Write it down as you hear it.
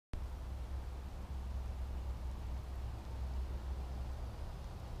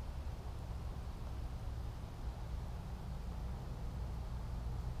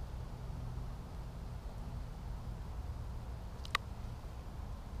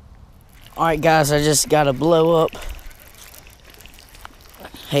Alright guys, I just got to blow up.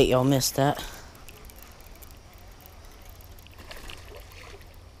 Hate y'all missed that.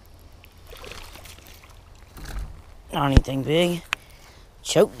 Not anything big.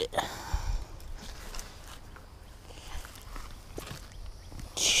 Choked it.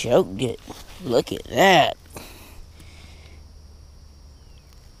 Choked it. Look at that.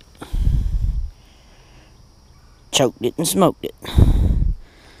 Choked it and smoked it.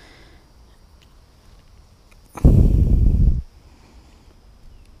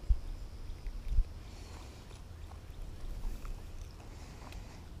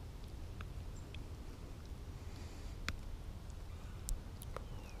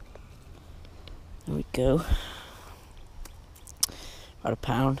 There we go. About a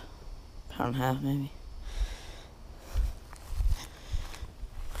pound and a half maybe.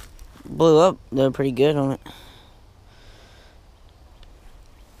 Blew up, they're pretty good on it.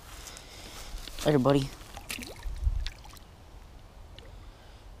 Later, buddy.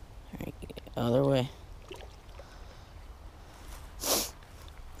 Alright, other way.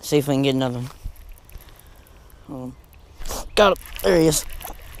 See if we can get another one. Got him. There he is.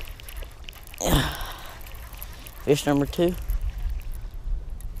 Fish number 2.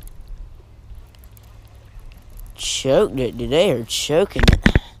 Choked it. They are choking it.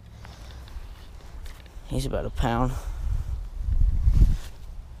 He's about a pound.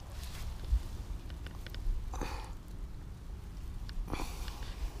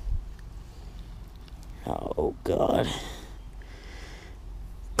 Oh, God.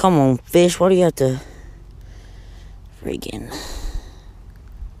 Come on, fish. Why do you have to freaking...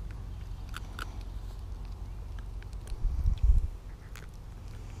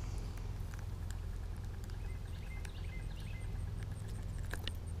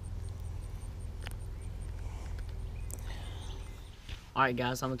 Alright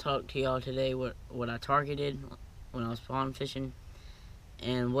guys, I'm going to talk to y'all today what I targeted when I was pond fishing.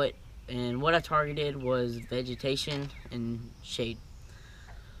 And what I targeted was vegetation and shade.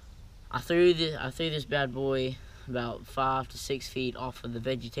 I threw this bad boy about 5 to 6 feet off of the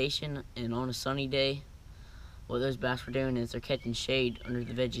vegetation, and on a sunny day, what those bass were doing is they're catching shade under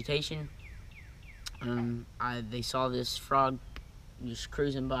the vegetation. They saw this frog just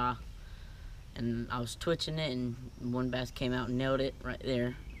cruising by, and I was twitching it, and one bass came out and nailed it right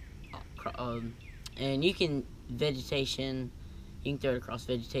there. And you can throw it across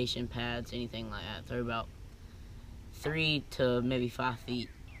vegetation pads, anything like that. Throw about 3 to maybe 5 feet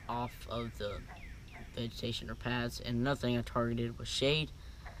off of the vegetation or pads. And another thing I targeted was shade.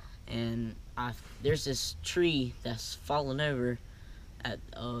 And there's this tree that's fallen over at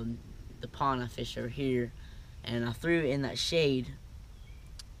the pond I fished over here, and I threw it in that shade,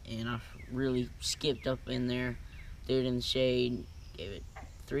 and I really skipped up in there, threw it in the shade, gave it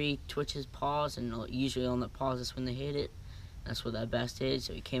 3 twitches, pause, and usually on that pause is when they hit it. That's what that bass did,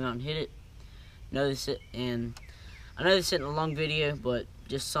 so he came out and hit it. And I know this isn't a long video, but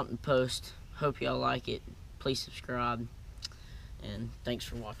just something to post. Hope y'all like it. Please subscribe, and thanks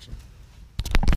for watching.